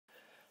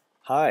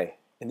Hi,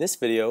 in this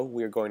video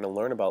we are going to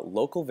learn about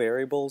local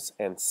variables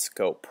and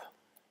scope.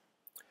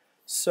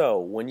 So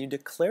when you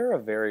declare a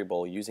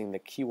variable using the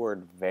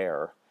keyword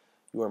var,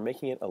 you are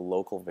making it a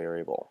local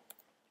variable.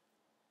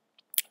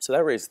 So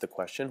that raises the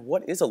question,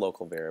 what is a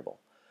local variable?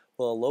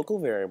 Well, a local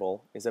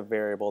variable is a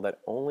variable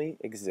that only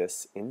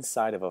exists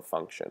inside of a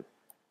function.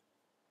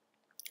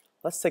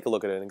 Let's take a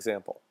look at an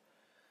example.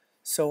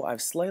 So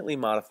I've slightly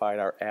modified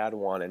our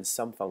add1 and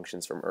sum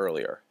functions from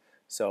earlier.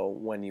 So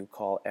when you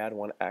call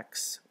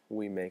add1x,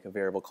 we make a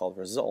variable called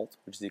result,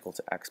 which is equal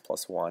to x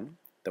plus 1,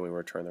 then we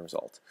return the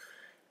result.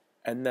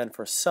 And then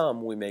for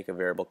sum, we make a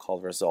variable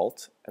called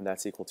result, and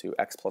that's equal to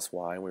x plus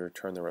y, and we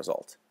return the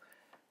result.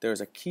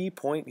 There's a key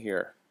point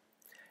here,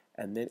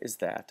 and it is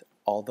that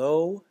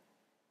although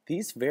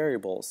these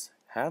variables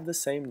have the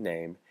same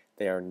name,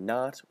 they are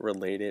not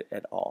related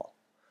at all.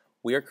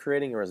 We are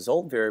creating a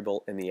result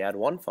variable in the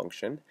add1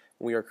 function,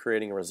 we are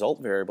creating a result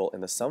variable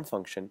in the sum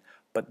function,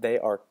 but they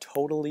are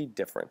totally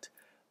different.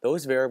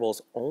 Those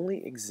variables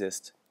only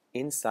exist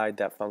inside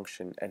that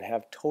function and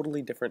have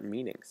totally different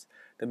meanings.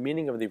 The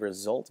meaning of the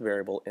result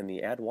variable in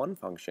the add1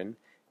 function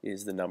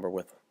is the number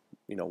with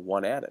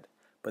 1 added,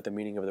 but the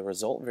meaning of the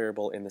result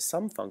variable in the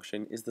sum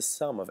function is the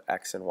sum of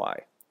x and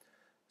y.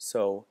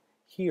 So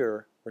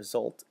here,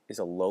 result is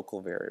a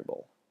local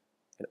variable.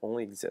 It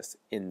only exists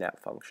in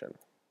that function.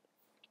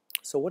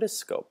 So what is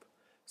scope?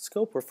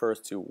 Scope refers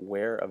to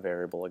where a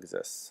variable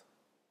exists.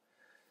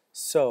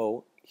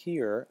 So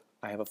here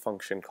I have a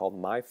function called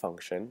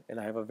myFunction, and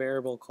I have a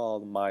variable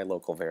called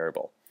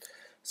myLocalVariable.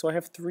 So I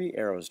have three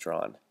arrows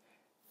drawn,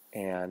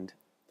 and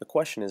the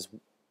question is,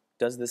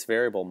 does this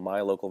variable,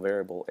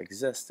 myLocalVariable,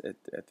 exist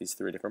at these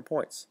three different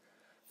points?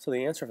 So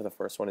the answer for the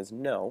first one is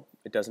no,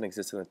 it doesn't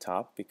exist in the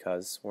top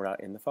because we're not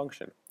in the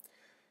function.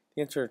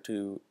 The answer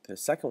to the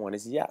second one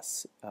is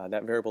yes,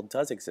 that variable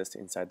does exist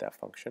inside that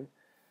function.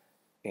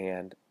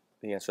 And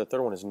the answer to the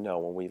third one is no.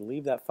 When we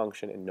leave that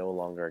function, it no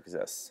longer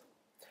exists.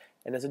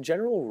 And as a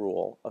general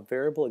rule, a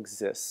variable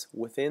exists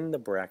within the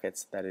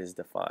brackets that is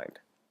defined.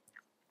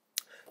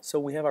 So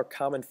we have our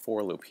common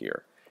for loop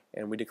here,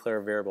 and we declare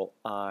a variable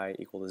I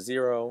equal to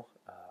 0,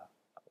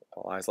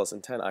 while I is less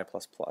than 10, I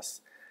plus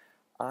plus.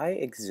 I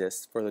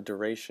exists for the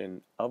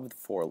duration of the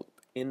for loop,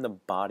 in the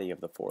body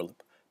of the for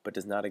loop, but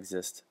does not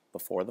exist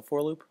before the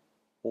for loop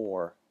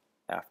or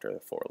after the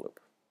for loop.